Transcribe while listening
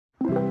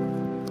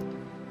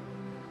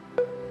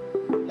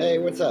Hey,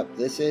 what's up?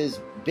 This is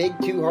Big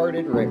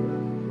Two-Hearted River,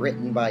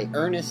 written by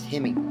Ernest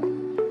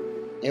Hemingway.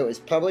 It was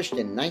published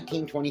in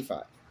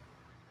 1925.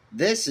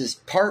 This is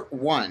part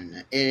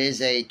one. It is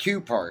a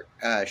two-part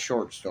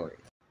short story.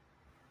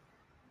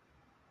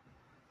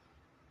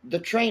 The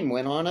train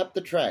went on up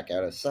the track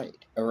out of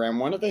sight, around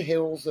one of the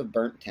hills of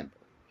burnt timber.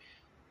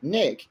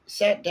 Nick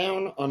sat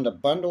down on the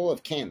bundle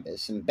of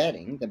canvas and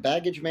bedding the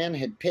baggage man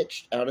had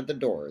pitched out of the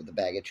door of the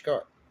baggage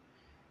car.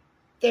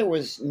 There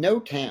was no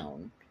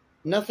town,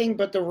 nothing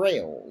but the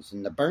rails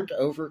and the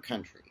burnt-over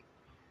country.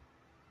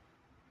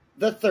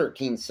 The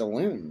 13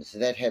 saloons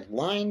that had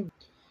lined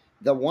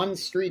the one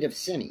street of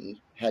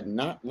Cinny had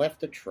not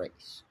left a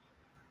trace.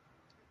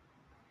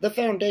 The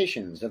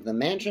foundations of the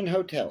Mansion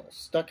Hotel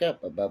stuck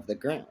up above the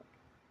ground.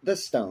 The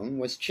stone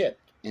was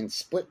chipped and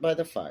split by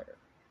the fire.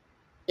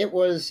 It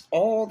was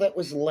all that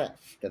was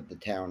left of the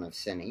town of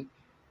Cinny.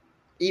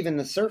 Even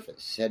the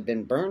surface had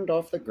been burned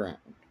off the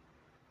ground.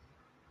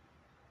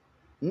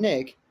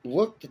 Nick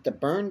looked at the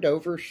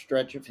burned-over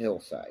stretch of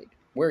hillside,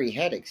 where he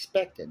had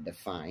expected to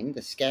find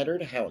the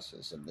scattered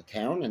houses of the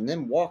town, and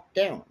then walked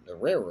down the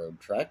railroad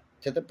track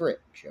to the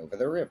bridge over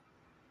the river.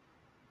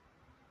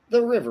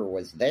 The river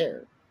was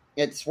there.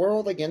 It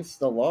swirled against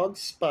the log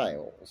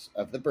spiles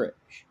of the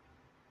bridge.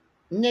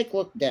 Nick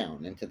looked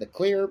down into the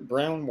clear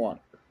brown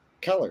water,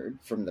 colored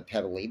from the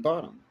pebbly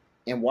bottom,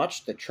 and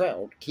watched the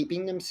trout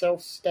keeping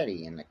themselves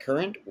steady in the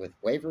current with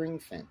wavering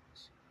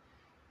fins.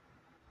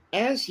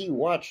 As he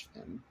watched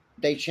them,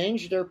 they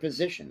changed their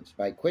positions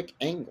by quick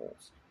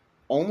angles,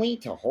 only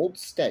to hold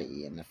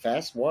steady in the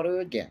fast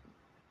water again.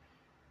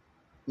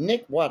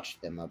 Nick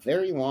watched them a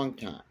very long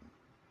time.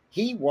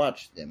 He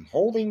watched them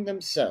holding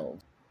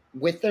themselves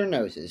with their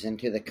noses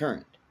into the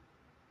current.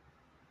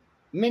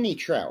 Many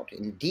trout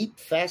in deep,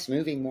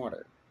 fast-moving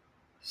water,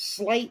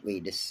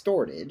 slightly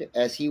distorted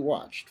as he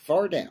watched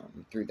far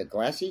down through the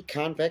glassy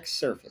convex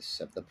surface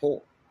of the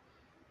pool.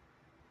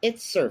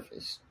 Its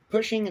surface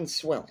pushing and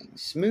swelling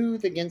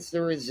smooth against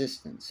the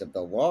resistance of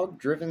the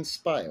log-driven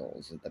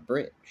spiles of the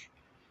bridge.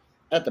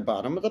 At the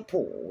bottom of the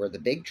pool were the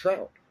big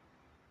trout.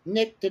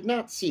 Nick did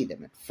not see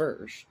them at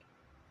first.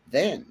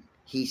 Then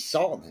he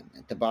saw them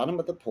at the bottom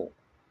of the pool.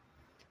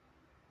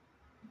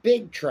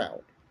 Big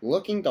trout,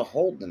 looking to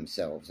hold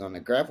themselves on a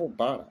gravel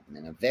bottom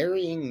in a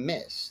varying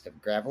mist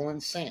of gravel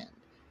and sand,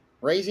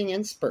 raising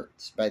in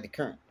spurts by the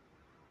current.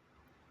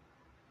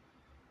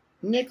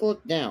 Nick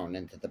looked down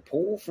into the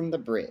pool from the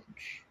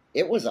bridge.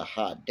 It was a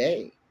hot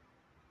day.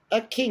 A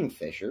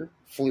kingfisher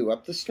flew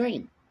up the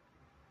stream.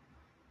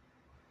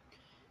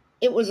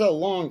 It was a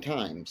long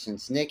time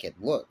since Nick had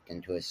looked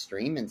into a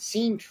stream and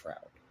seen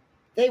trout.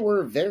 They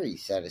were very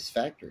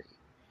satisfactory.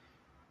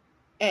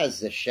 As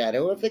the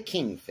shadow of the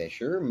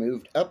kingfisher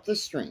moved up the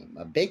stream,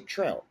 a big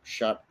trout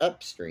shot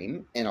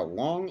upstream in a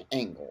long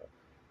angle,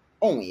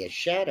 only a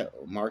shadow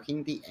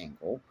marking the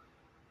angle,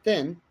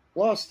 then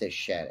lost his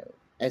shadow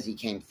as he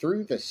came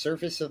through the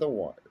surface of the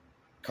water,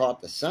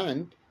 caught the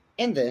sun,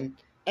 and then,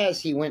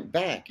 as he went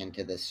back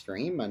into the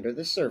stream under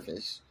the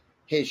surface,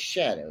 his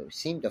shadow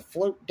seemed to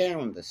float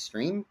down the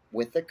stream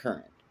with the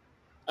current,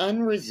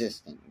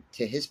 unresisting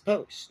to his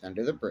post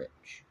under the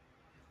bridge,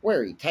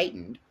 where he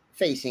tightened,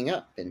 facing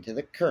up into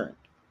the current.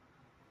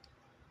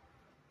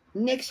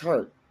 Nick's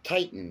heart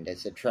tightened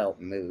as the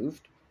trout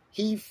moved.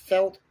 He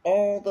felt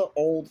all the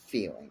old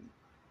feeling.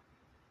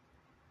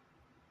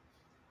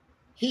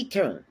 He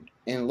turned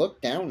and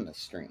looked down the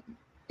stream.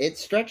 It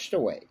stretched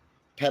away,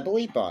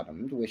 pebbly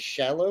bottomed with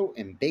shallow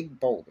and big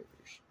boulders,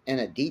 and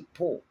a deep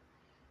pool,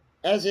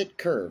 as it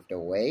curved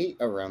away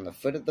around the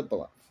foot of the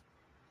bluff.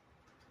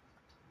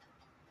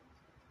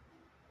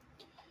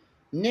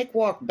 Nick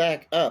walked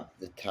back up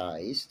the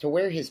ties to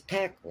where his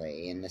pack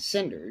lay in the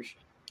cinders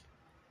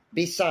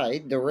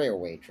beside the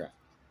railway track.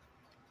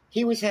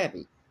 He was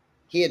happy.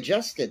 He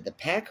adjusted the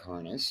pack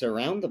harness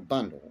around the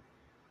bundle,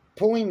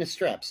 pulling the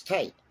straps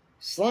tight,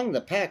 slung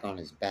the pack on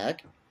his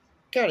back,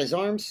 got his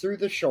arms through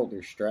the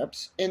shoulder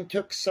straps, and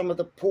took some of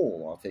the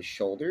pull off his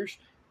shoulders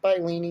by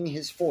leaning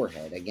his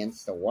forehead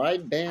against the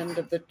wide band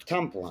of the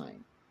tump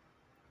line.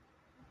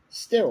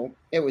 Still,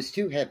 it was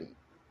too heavy.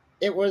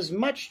 It was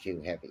much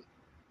too heavy.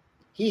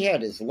 He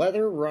had his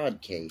leather rod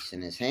case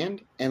in his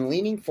hand, and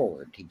leaning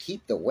forward to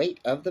keep the weight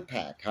of the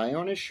pack high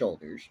on his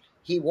shoulders,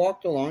 he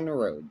walked along the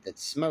road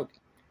that's smoking.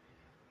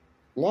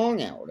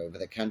 Long out over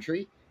the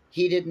country,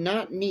 he did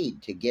not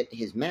need to get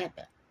his map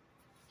out.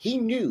 He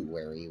knew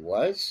where he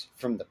was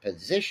from the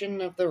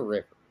position of the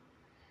river.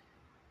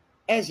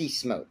 As he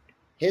smoked,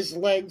 his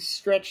legs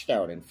stretched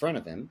out in front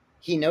of him,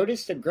 he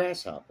noticed a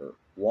grasshopper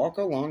walk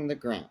along the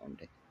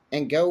ground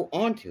and go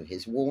onto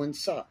his woolen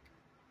sock.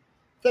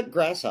 The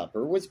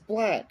grasshopper was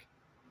black.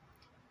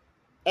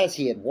 As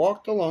he had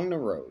walked along the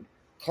road,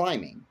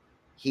 climbing,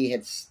 he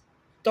had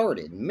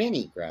started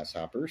many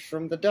grasshoppers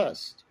from the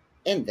dust,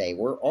 and they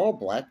were all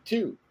black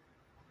too.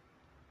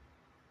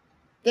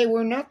 They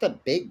were not the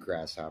big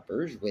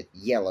grasshoppers with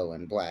yellow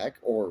and black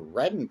or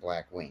red and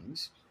black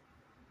wings,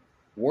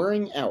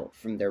 whirring out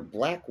from their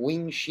black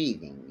wing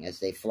sheathing as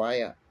they fly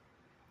up.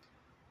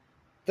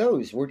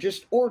 Those were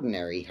just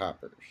ordinary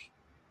hoppers.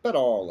 but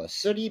all a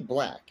sooty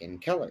black in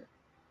color.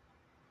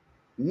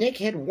 Nick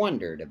had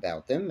wondered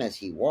about them as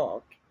he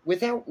walked,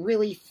 without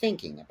really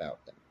thinking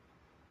about them.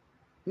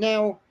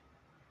 Now,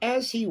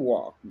 as he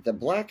walked, the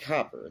black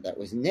hopper that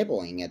was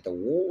nibbling at the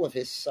wool of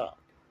his sock,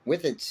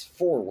 with its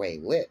four-way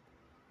lip,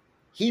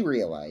 he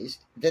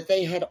realized that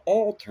they had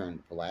all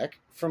turned black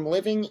from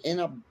living in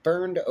a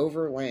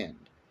burned-over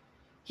land.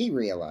 He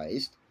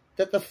realized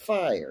that the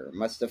fire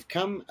must have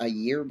come a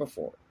year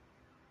before.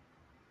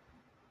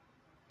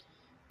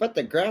 But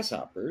the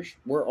grasshoppers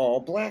were all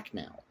black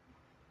now.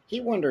 He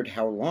wondered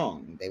how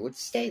long they would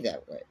stay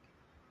that way.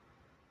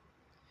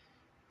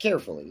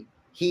 Carefully,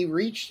 he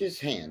reached his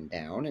hand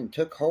down and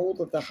took hold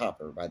of the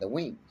hopper by the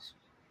wings.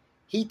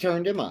 He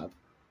turned him up,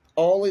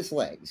 all his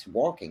legs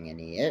walking in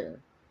the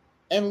air,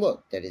 and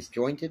looked at his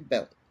jointed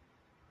belly.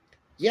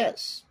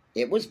 Yes,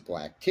 it was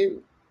black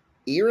too,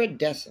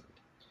 iridescent,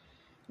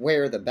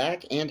 where the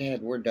back and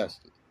head were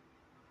dusty.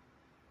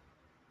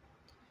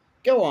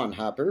 "Go on,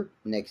 Hopper,"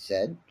 Nick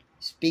said,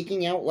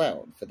 speaking out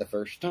loud for the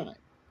first time.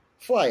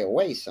 "Fly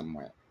away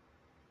somewhere."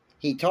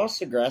 He tossed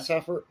the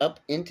grasshopper up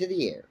into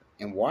the air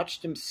and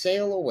watched him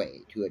sail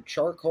away to a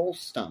charcoal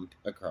stump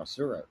across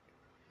the road.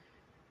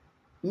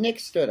 Nick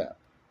stood up.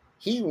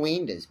 He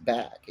leaned his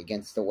back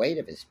against the weight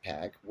of his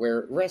pack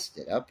where it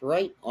rested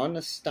upright on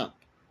the stump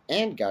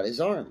and got his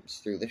arms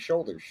through the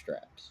shoulder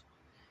straps.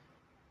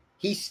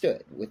 He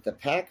stood with the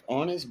pack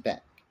on his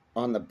back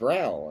on the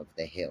brow of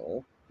the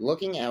hill,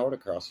 looking out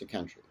across the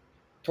country,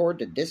 toward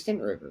the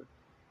distant river,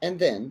 and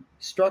then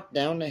struck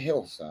down the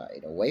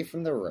hillside away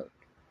from the road.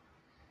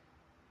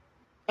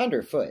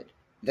 Underfoot,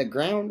 the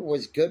ground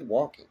was good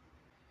walking.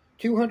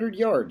 200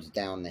 yards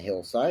down the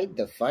hillside,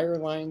 the fire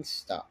line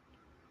stopped.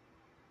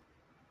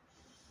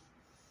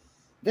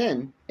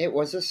 Then it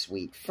was a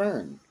sweet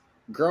fern,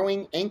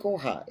 growing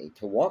ankle-high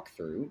to walk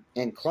through,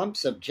 and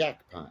clumps of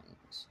jack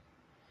pines.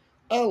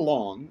 A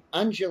long,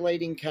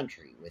 undulating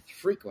country with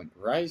frequent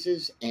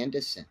rises and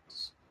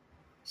descents.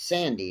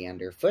 Sandy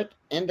underfoot,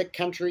 and the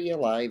country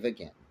alive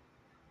again.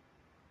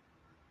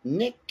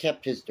 Nick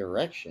kept his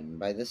direction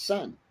by the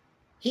sun.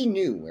 He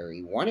knew where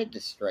he wanted to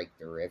strike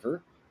the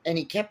river, and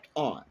he kept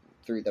on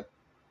through the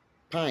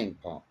pine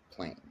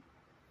plain,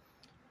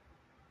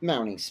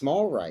 mounting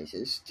small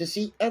rises to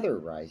see other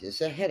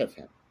rises ahead of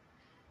him,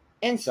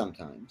 and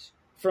sometimes,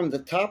 from the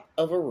top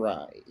of a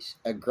rise,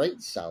 a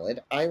great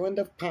solid island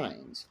of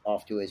pines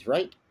off to his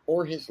right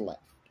or his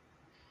left.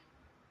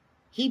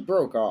 He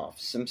broke off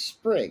some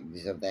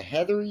sprigs of the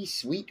heathery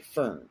sweet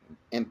fern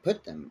and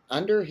put them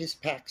under his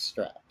pack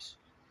straps.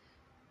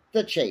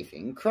 The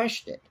chafing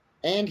crushed it,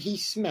 and he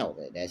smelled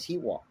it as he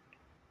walked.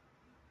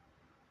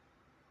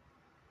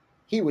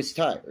 He was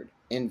tired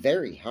and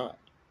very hot.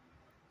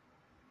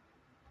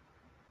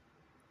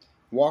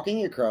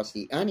 Walking across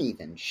the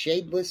uneven,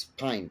 shadeless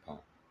pine palm.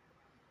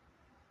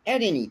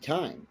 At any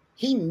time,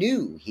 he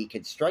knew he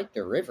could strike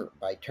the river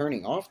by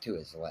turning off to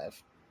his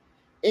left.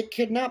 It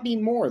could not be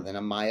more than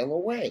a mile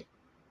away.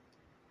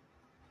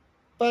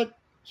 But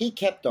he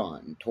kept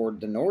on toward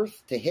the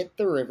north to hit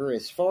the river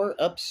as far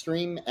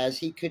upstream as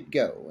he could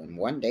go in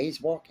one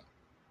day's walking.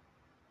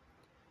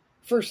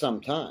 For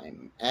some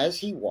time, as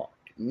he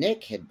walked,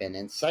 Nick had been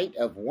in sight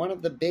of one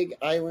of the big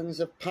islands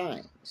of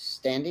pines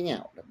standing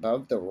out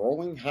above the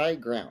rolling high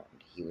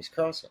ground he was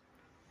crossing.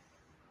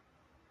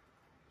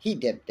 He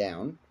dipped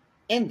down,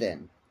 and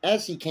then,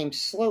 as he came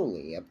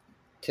slowly up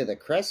to the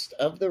crest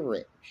of the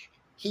ridge,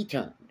 he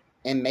turned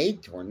and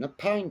made toward the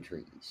pine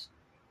trees.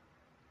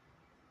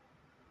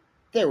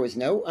 There was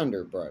no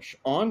underbrush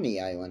on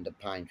the island of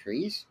pine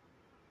trees.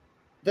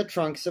 The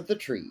trunks of the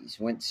trees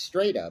went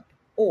straight up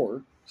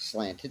or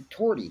slanted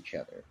toward each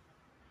other.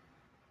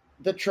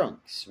 The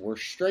trunks were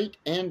straight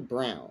and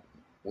brown,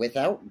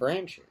 without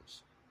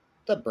branches.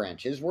 The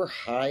branches were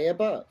high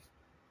above.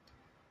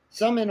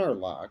 Some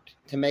interlocked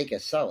to make a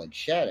solid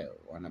shadow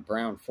on a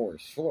brown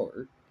forest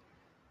floor.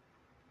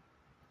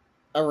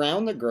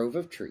 Around the grove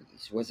of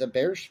trees was a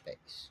bare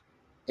space.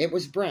 It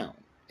was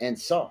brown and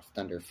soft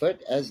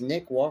underfoot as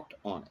Nick walked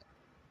on it.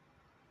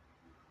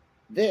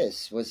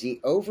 This was the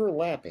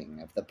overlapping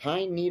of the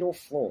pine needle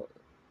floor,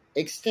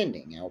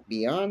 extending out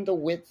beyond the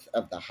width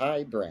of the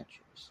high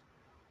branches.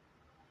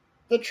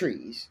 The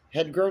trees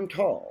had grown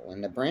tall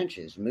and the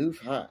branches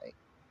moved high,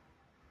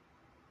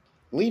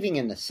 leaving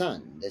in the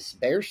sun this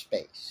bare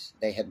space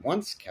they had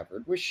once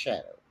covered with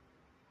shadow.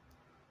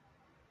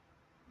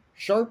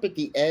 Sharp at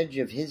the edge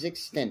of this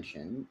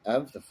extension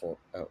of the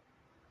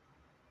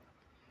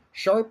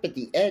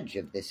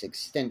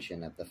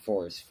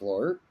forest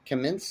floor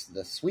commenced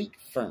the sweet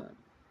fern.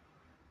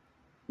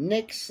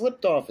 Nick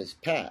slipped off his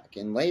pack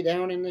and lay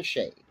down in the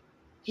shade.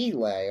 He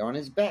lay on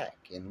his back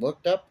and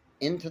looked up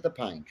into the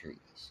pine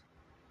trees.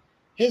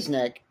 His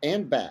neck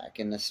and back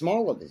and the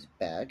small of his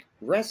back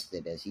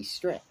rested as he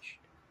stretched.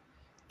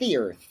 The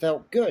earth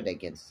felt good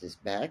against his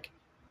back.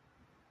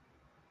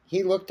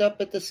 He looked up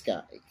at the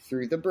sky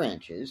through the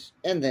branches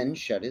and then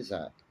shut his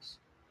eyes.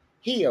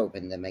 He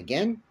opened them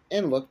again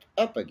and looked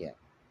up again.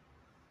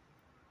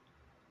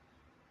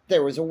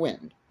 There was a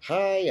wind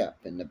high up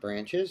in the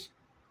branches.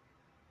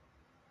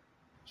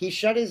 He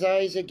shut his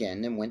eyes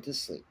again and went to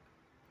sleep.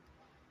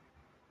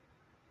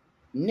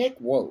 Nick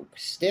woke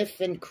stiff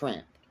and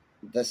cramped.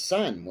 The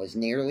sun was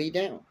nearly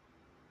down.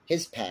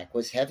 His pack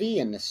was heavy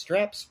and the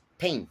straps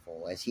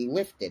painful as he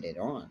lifted it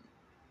on.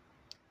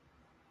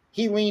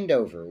 He leaned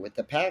over with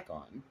the pack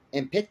on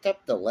and picked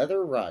up the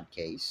leather rod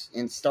case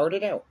and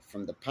started out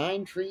from the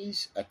pine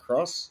trees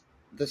across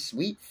the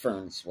sweet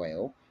fern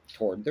swale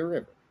toward the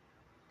river.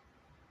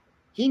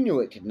 He knew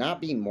it could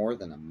not be more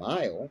than a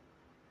mile.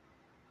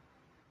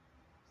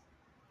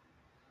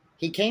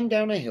 He came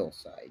down a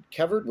hillside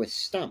covered with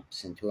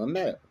stumps into a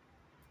meadow.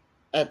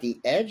 At the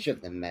edge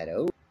of the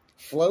meadow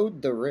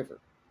flowed the river.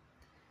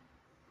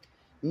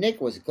 Nick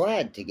was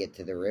glad to get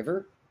to the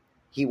river.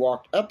 He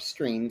walked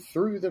upstream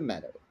through the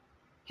meadow.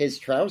 His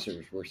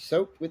trousers were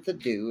soaked with the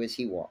dew as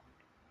he walked.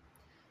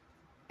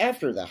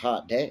 After the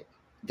hot day,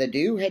 the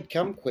dew had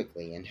come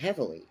quickly and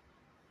heavily.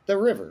 The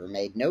river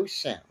made no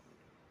sound.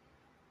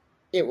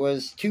 It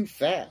was too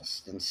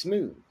fast and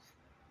smooth.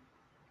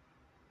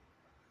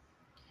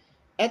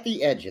 At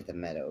the edge of the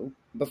meadow,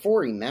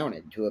 before he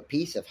mounted to a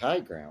piece of high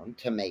ground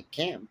to make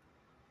camp,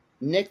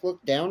 Nick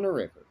looked down the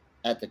river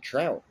at the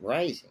trout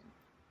rising.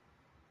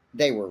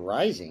 They were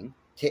rising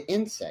to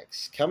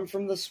insects come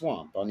from the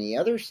swamp on the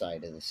other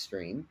side of the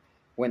stream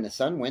when the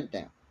sun went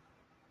down.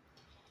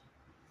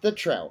 The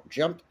trout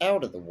jumped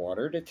out of the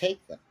water to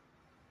take them,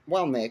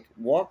 while Nick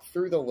walked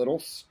through the little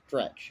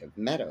stretch of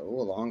meadow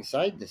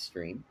alongside the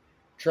stream.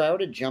 Trout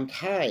had jumped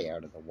high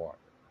out of the water.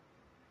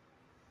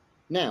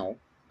 Now,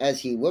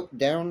 as he looked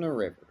down the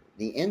river,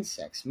 the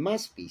insects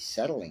must be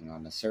settling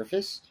on the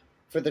surface,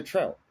 for the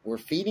trout were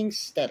feeding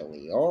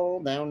steadily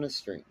all down the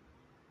stream.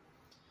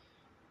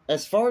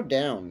 As far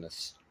down the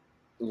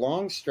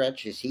long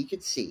stretch as he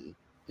could see,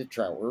 the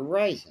trout were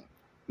rising,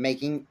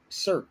 making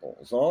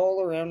circles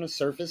all around the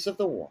surface of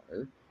the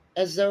water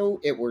as though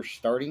it were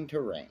starting to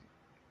rain.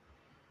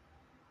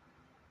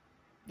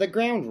 The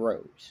ground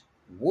rose,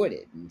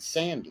 wooded and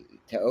sandy,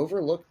 to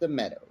overlook the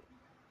meadow,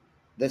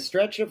 the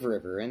stretch of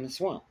river and the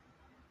swamp.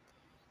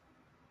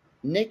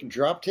 Nick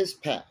dropped his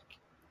pack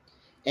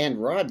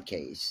and rod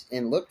case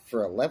and looked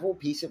for a level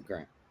piece of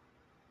ground.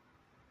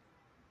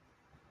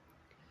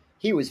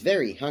 He was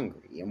very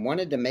hungry and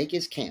wanted to make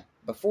his camp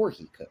before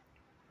he cooked.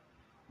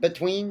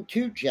 Between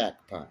two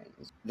jack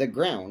pines, the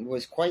ground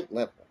was quite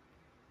level.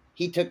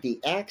 He took the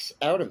axe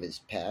out of his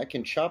pack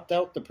and chopped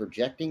out the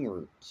projecting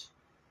roots.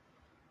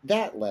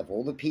 That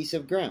leveled a piece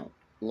of ground,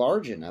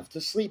 large enough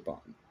to sleep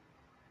on,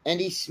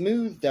 and he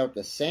smoothed out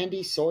the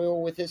sandy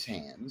soil with his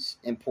hands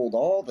and pulled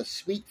all the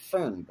sweet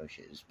fern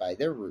bushes by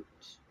their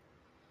roots.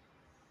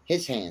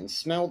 His hands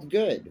smelled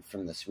good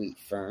from the sweet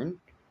fern.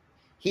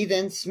 He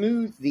then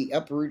smoothed the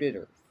uprooted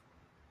earth.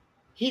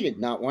 He did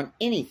not want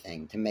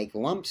anything to make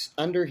lumps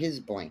under his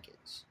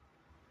blankets.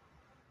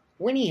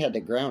 When he had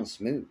the ground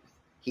smooth,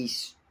 he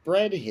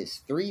spread his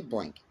 3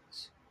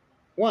 blankets.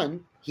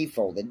 One he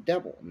folded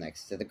double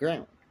next to the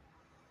ground.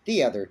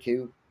 The other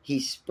 2 he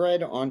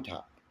spread on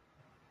top.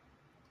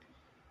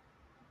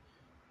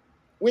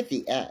 With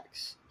the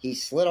axe, he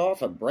slit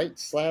off a bright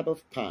slab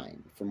of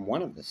pine from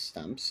one of the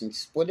stumps and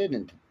split it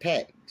into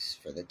pegs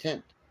for the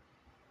tent.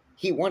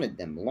 He wanted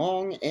them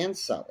long and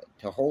solid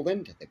to hold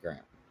into the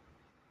ground.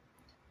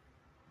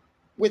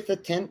 With the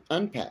tent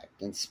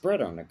unpacked and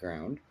spread on the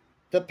ground,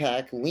 the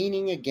pack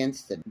leaning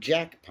against the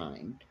jack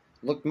pine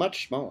looked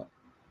much smaller.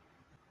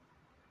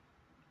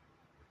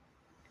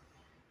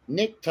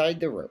 Nick tied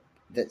the rope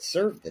that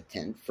served the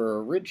tent for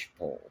a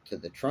ridgepole to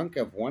the trunk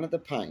of one of the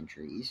pine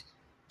trees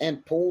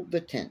and pulled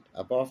the tent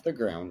up off the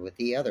ground with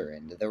the other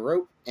end of the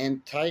rope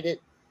and tied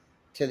it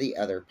to the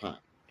other pine.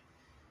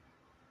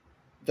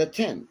 The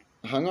tent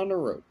hung on a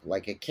rope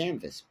like a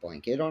canvas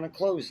blanket on a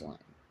clothesline.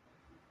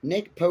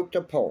 Nick poked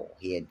a pole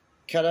he had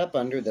cut up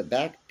under the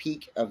back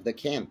peak of the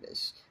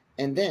canvas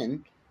and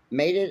then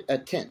made it a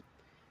tent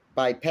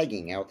by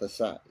pegging out the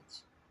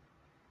sides.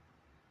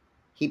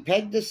 He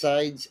pegged the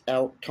sides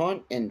out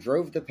taut and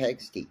drove the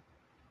pegs deep,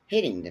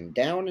 hitting them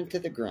down into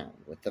the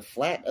ground with the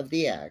flat of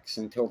the axe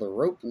until the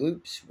rope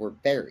loops were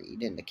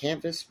buried and the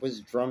canvas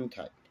was drummed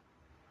tight.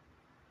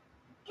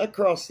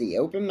 Across the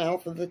open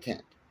mouth of the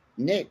tent,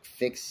 Nick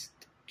fixed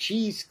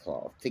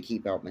cheesecloth to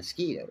keep out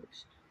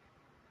mosquitoes.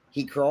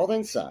 He crawled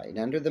inside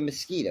under the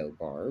mosquito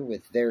bar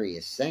with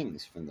various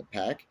things from the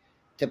pack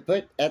to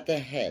put at the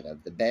head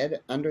of the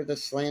bed under the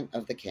slant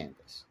of the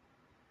canvas.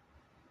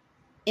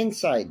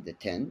 Inside the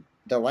tent,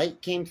 the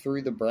light came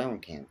through the brown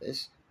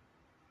canvas.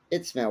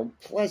 It smelled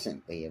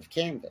pleasantly of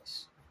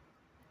canvas.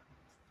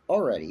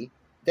 Already,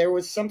 there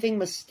was something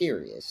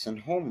mysterious and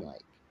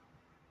homelike.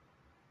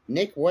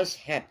 Nick was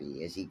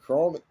happy as he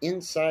crawled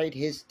inside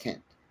his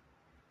tent.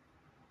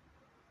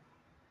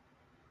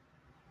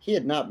 He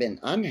had not been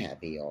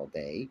unhappy all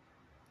day.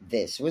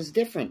 This was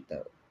different,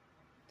 though.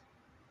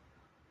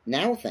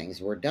 Now things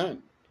were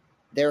done.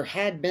 There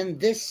had been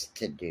this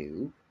to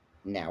do.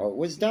 Now it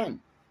was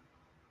done.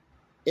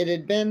 It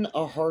had been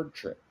a hard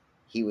trip.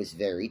 He was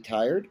very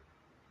tired.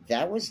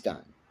 That was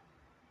done.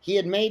 He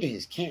had made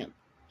his camp.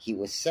 He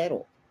was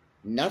settled.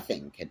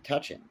 Nothing could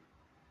touch him.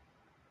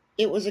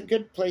 It was a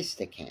good place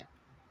to camp.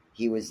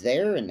 He was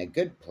there in a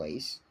good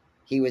place.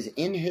 He was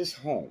in his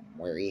home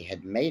where he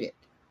had made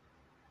it.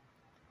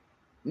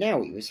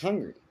 Now he was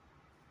hungry.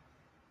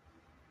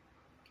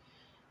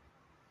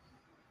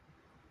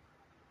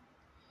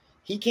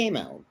 He came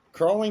out,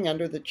 crawling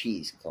under the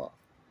cheesecloth.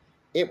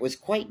 It was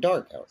quite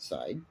dark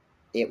outside.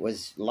 It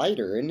was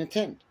lighter in the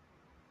tent.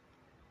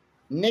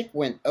 Nick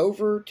went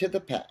over to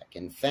the pack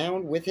and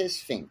found with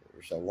his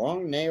fingers a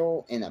long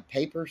nail in a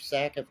paper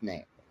sack of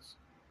nails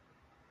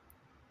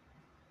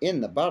in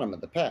the bottom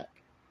of the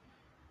pack.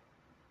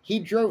 He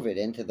drove it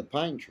into the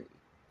pine tree,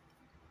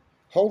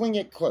 holding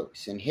it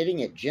close and hitting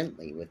it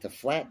gently with the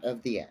flat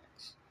of the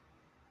axe.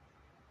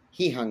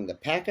 He hung the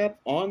pack up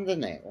on the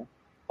nail.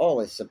 All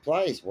his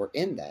supplies were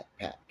in that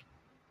pack.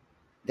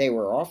 They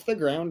were off the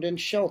ground and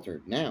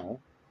sheltered now.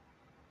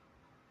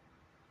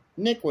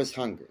 Nick was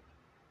hungry.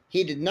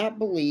 He did not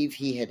believe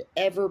he had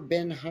ever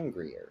been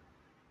hungrier.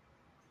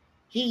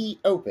 He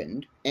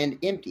opened and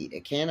emptied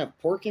a can of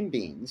pork and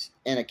beans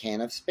and a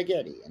can of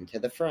spaghetti into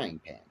the frying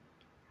pan.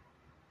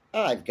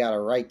 I've got a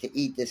right to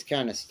eat this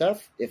kind of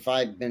stuff if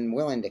I've been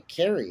willing to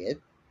carry it,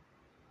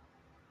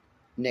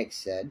 Nick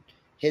said.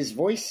 His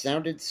voice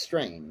sounded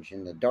strange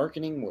in the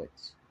darkening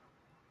woods.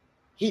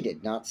 He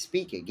did not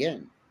speak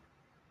again.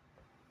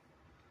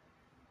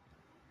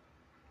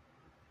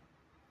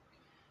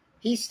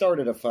 He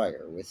started a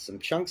fire with some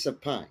chunks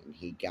of pine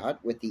he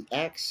got with the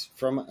axe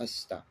from a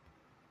stump.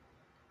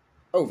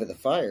 Over the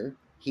fire,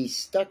 he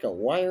stuck a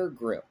wire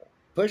grill,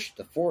 pushed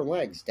the 4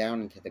 legs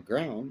down into the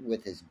ground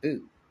with his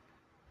boot.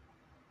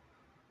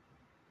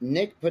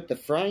 Nick put the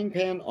frying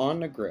pan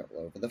on the grill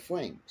over the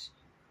flames.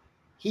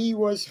 He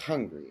was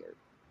hungrier.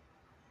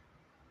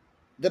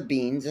 The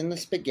beans and the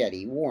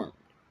spaghetti warmed.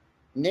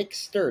 Nick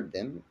stirred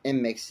them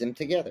and mixed them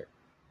together.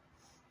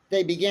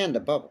 They began to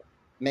bubble,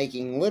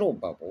 making little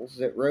bubbles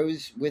that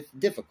rose with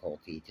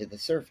difficulty to the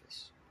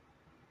surface.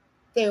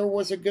 There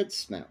was a good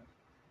smell.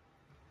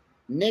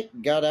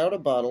 Nick got out a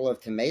bottle of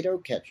tomato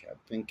ketchup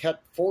and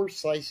cut 4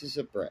 slices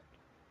of bread.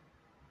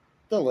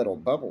 The little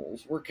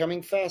bubbles were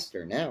coming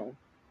faster now.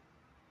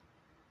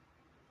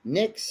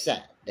 Nick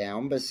sat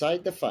down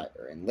beside the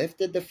fire and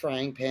lifted the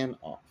frying pan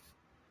off.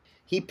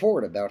 He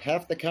poured about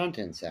half the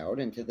contents out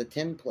into the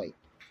tin plate.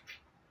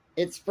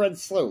 It spread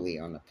slowly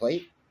on the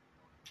plate.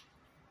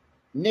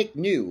 Nick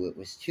knew it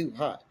was too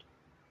hot.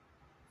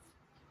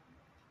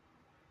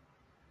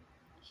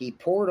 He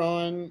poured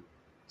on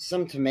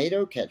some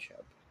tomato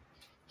ketchup.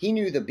 He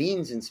knew the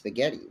beans and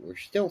spaghetti were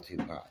still too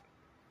hot.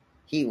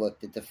 He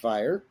looked at the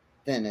fire,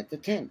 then at the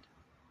tent.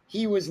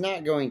 He was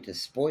not going to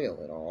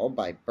spoil it all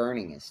by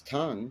burning his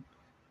tongue.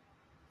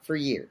 For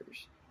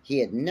years, he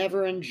had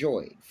never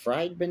enjoyed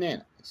fried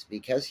bananas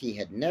because he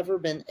had never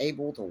been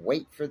able to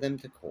wait for them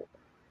to cool.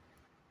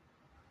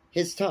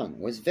 His tongue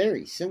was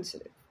very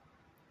sensitive.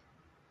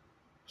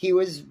 He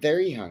was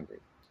very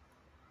hungry.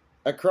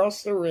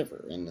 Across the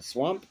river, in the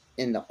swamp,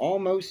 in the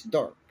almost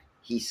dark,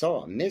 he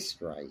saw a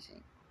mist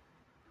rising.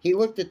 He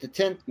looked at the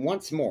tent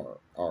once more,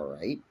 all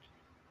right.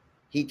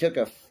 He took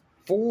a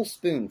full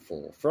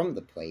spoonful from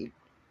the plate.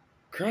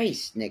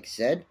 Christ, Nick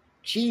said.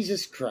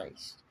 Jesus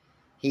Christ,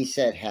 he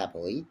said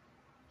happily.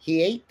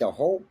 He ate the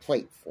whole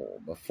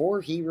plateful before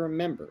he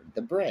remembered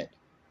the bread.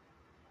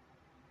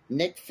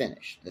 Nick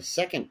finished the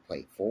second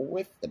plateful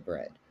with the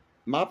bread,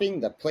 mopping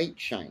the plate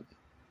shiny.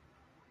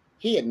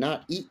 He had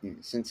not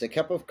eaten since a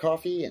cup of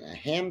coffee and a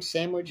ham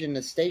sandwich in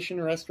the station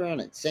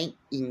restaurant at St.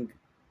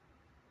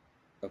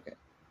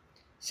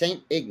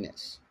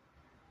 Ignace.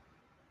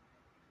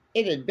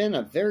 It had been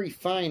a very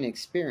fine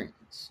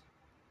experience.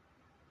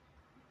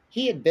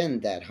 He had been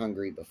that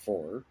hungry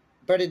before,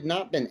 but had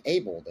not been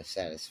able to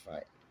satisfy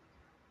it.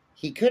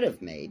 He could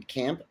have made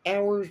camp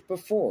hours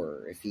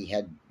before if he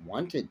had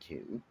wanted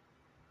to.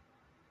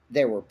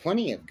 There were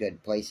plenty of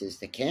good places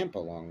to camp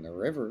along the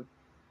river,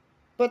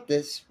 but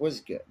this was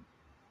good.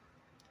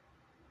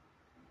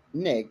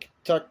 Nick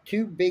tucked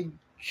 2 big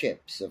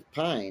chips of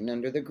pine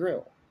under the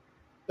grill.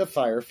 The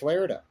fire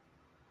flared up.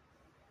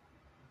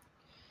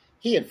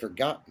 He had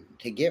forgotten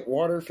to get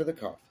water for the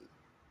coffee.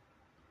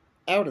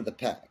 Out of the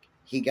pack,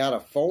 he got a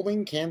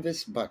folding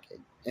canvas bucket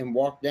and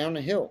walked down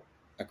a hill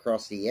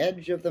across the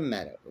edge of the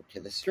meadow to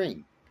the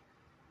stream.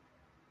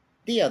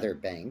 The other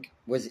bank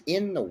was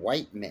in the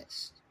white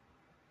mist.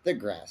 The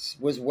grass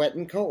was wet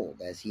and cold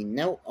as he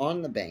knelt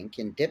on the bank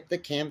and dipped the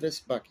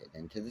canvas bucket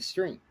into the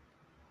stream.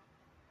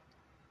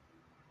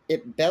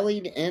 It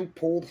bellied and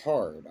pulled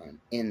hard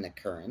in the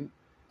current.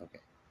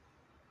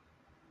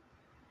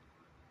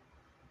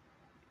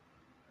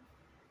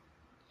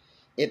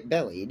 It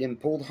bellied and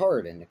pulled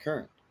hard in the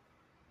current.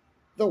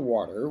 The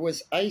water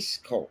was ice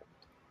cold.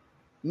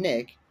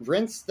 Nick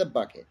rinsed the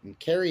bucket and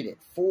carried it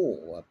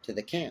full up to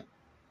the camp.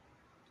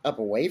 Up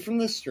away from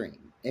the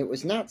stream, it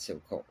was not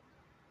so cold.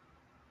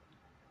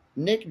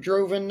 Nick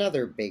drove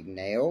another big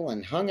nail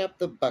and hung up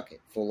the bucket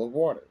full of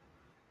water.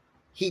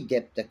 He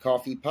dipped the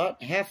coffee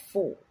pot half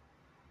full,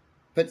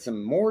 put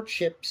some more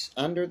chips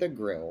under the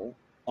grill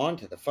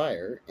onto the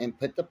fire, and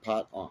put the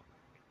pot on.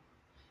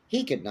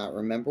 He could not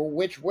remember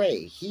which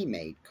way he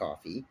made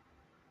coffee,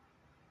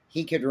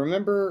 He could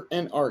remember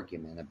an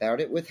argument about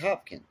it with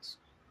Hopkins,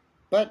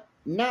 but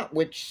not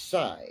which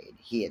side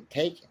he had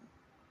taken.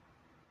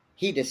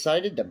 He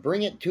decided to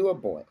bring it to a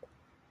boil.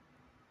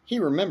 He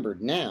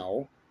remembered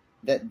now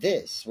that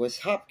this was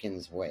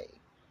Hopkins' way.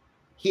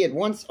 He had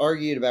once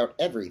argued about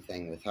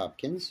everything with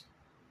Hopkins.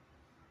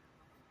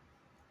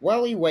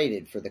 While he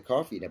waited for the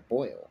coffee to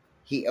boil,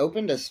 he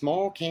opened a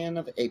small can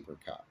of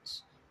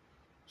apricots.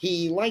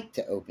 He liked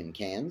to open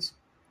cans.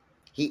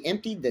 He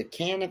emptied the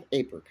can of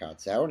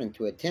apricots out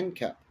into a tin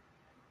cup.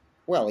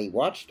 While he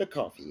watched the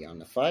coffee on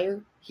the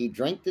fire, he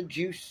drank the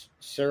juice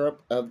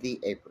syrup of the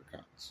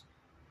apricots.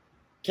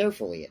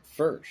 Carefully at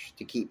first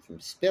to keep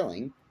from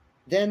spilling,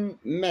 then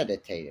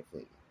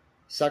meditatively,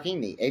 sucking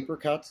the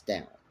apricots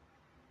down.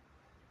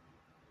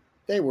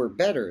 They were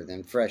better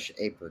than fresh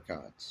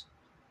apricots.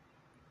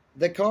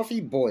 The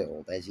coffee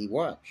boiled as he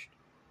watched.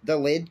 The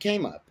lid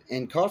came up,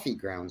 and coffee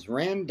grounds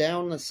ran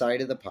down the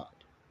side of the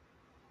pot.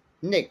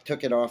 Nick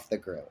took it off the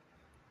grill.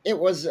 It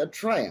was a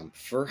triumph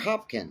for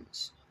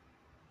Hopkins.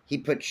 He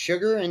put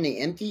sugar in the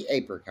empty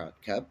apricot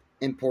cup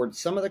and poured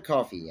some of the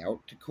coffee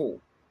out to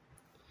cool.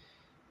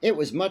 It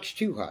was much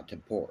too hot to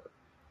pour,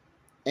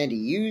 and he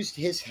used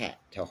his hat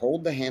to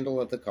hold the handle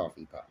of the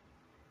coffee pot.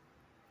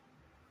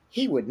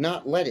 He would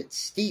not let it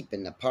steep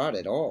in the pot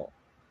at all.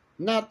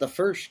 Not the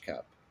first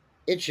cup.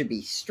 It should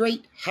be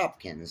straight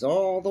Hopkins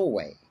all the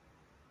way.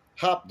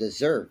 Hop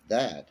deserved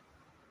that.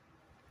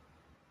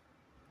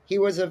 He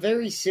was a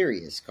very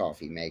serious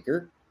coffee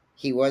maker.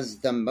 He was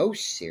the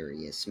most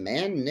serious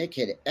man Nick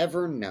had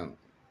ever known.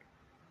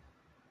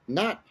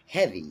 Not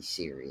heavy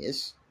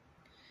serious.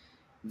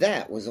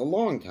 That was a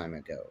long time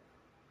ago.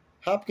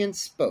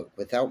 Hopkins spoke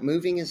without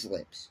moving his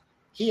lips.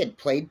 He had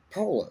played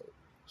polo.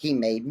 He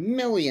made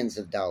millions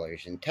of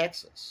dollars in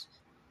Texas.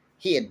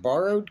 He had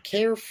borrowed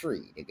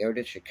carefree to go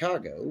to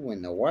Chicago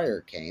when the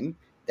wire came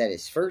that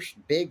his first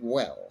big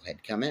well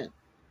had come in.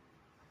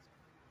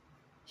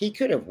 He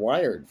could have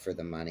wired for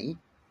the money.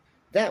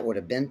 That would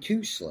have been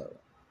too slow.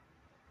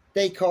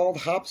 They called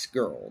Hop's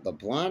girl the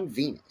Blonde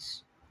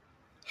Venus.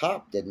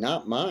 Hop did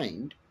not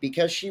mind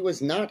because she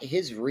was not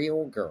his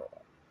real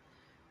girl.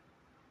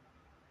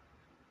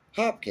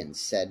 Hopkins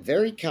said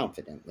very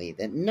confidently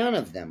that none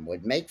of them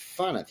would make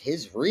fun of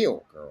his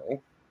real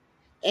girl,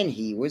 and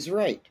he was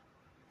right.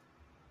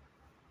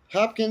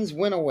 Hopkins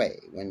went away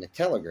when the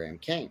telegram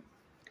came.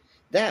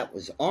 That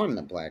was on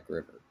the Black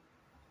River.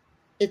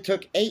 It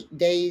took 8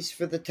 days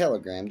for the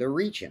telegram to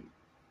reach him.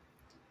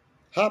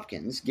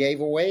 Hopkins gave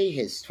away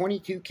his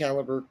 .22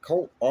 caliber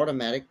Colt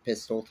automatic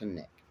pistol to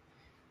Nick.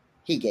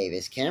 He gave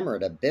his camera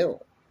to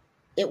Bill.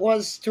 It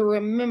was to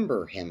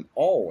remember him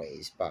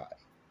always by.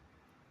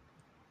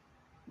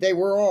 They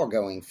were all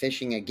going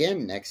fishing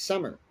again next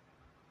summer.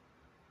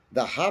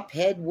 The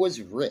hophead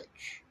was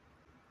rich.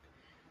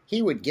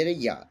 He would get a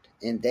yacht,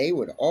 and they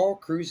would all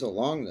cruise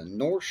along the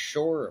north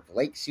shore of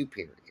Lake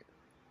Superior.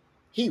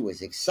 He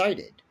was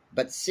excited,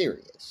 but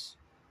serious.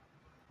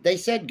 They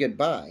said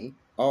goodbye,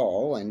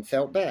 all, and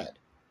felt bad.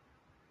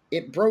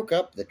 It broke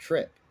up the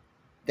trip.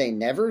 They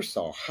never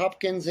saw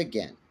Hopkins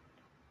again.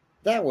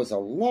 That was a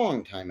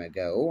long time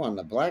ago on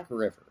the Black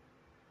River.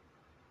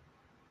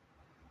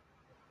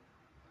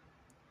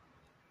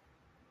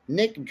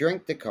 Nick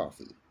drank the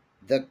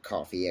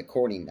coffee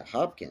according to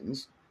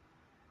Hopkins.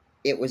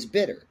 It was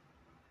bitter.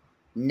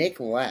 Nick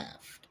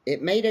laughed.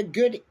 It made a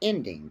good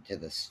ending to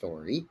the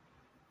story.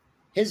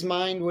 His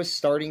mind was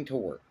starting to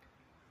work.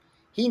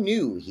 He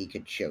knew he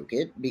could choke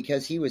it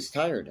because he was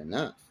tired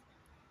enough.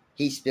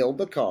 He spilled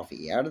the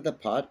coffee out of the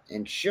pot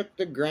and shook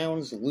the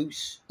grounds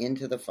loose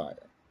into the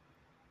fire.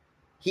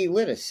 He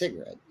lit a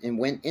cigarette and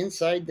went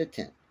inside the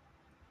tent.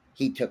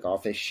 He took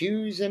off his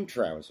shoes and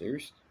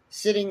trousers,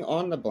 sitting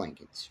on the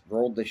blankets,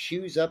 rolled the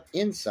shoes up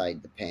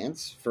inside the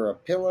pants for a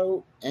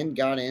pillow, and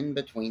got in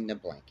between the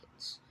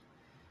blankets.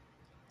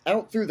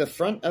 Out through the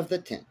front of the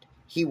tent,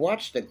 he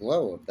watched the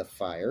glow of the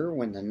fire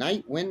when the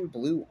night wind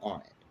blew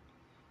on it.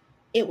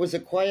 It was a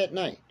quiet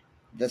night.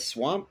 The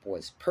swamp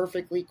was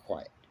perfectly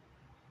quiet.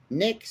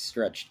 Nick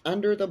stretched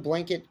under the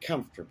blanket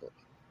comfortably.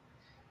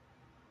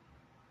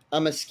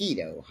 A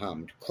mosquito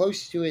hummed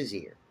close to his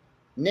ear.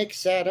 Nick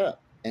sat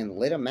up and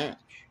lit a match.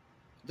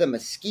 The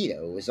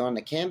mosquito was on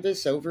the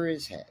canvas over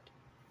his head.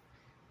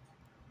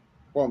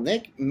 While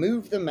Nick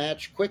moved the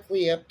match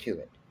quickly up to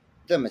it,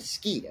 the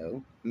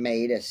mosquito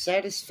made a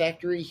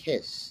satisfactory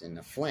hiss in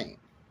the flame.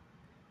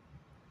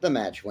 The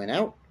match went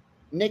out.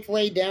 Nick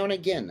lay down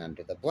again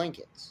under the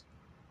blankets.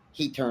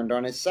 He turned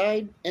on his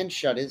side and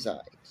shut his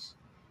eyes.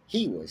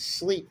 He was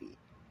sleepy.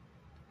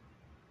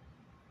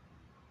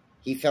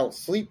 He felt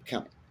sleep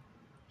coming.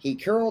 He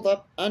curled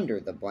up under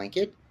the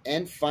blanket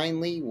and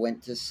finally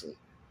went to sleep.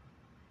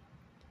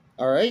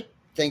 All right,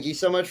 thank you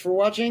so much for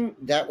watching.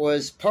 That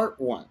was part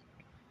 1.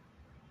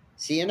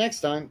 See you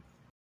next time.